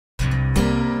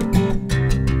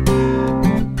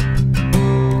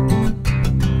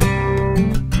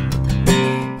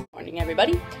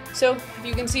So, if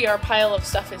you can see, our pile of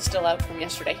stuff is still out from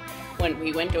yesterday when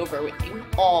we went over with you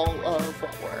all of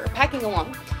what we're packing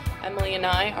along. Emily and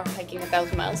I are hiking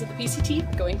 1,000 miles at the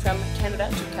PCT, going from Canada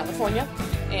to California,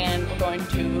 and we're going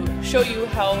to show you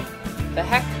how the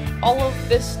heck all of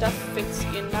this stuff fits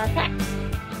in our packs.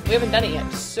 We haven't done it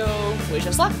yet, so wish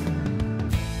us luck!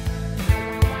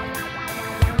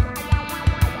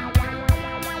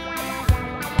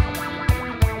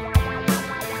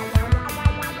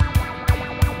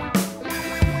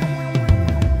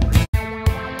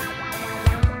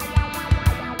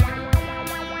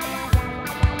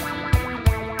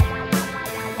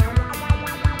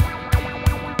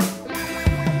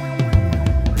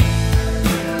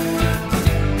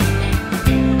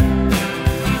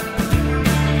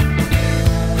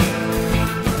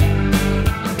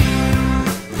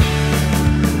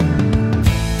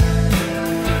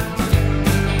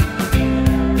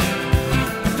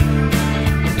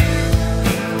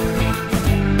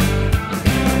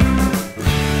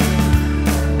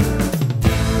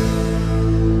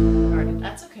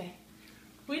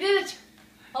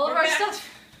 All of our stuff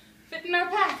fit in our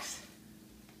packs.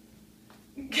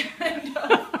 Kind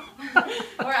of.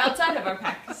 Or outside of our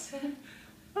packs. I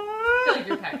feel like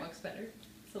your pack looks better.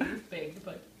 It's a little big,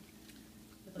 but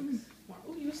it looks more.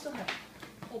 Oh, you still have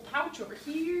a whole pouch over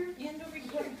here and over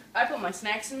here. I put my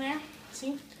snacks in there.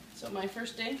 See? So my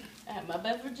first day, I have my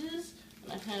beverages,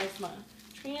 and I have my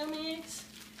trail mix.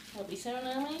 That'll be so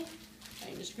yummy. I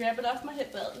can just grab it off my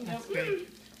hip belt and go,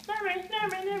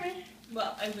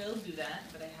 Well, I will do that,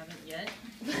 but I haven't yet.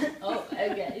 Oh,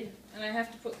 okay. And I have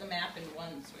to put the map in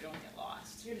one so we don't get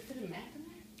lost. You're going to fit a map in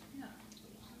there?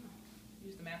 Yeah.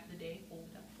 Use the map of the day, hold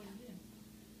it up, put it in.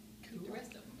 Cool. Keep the rest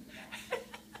of them in the map.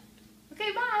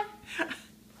 Okay, bye!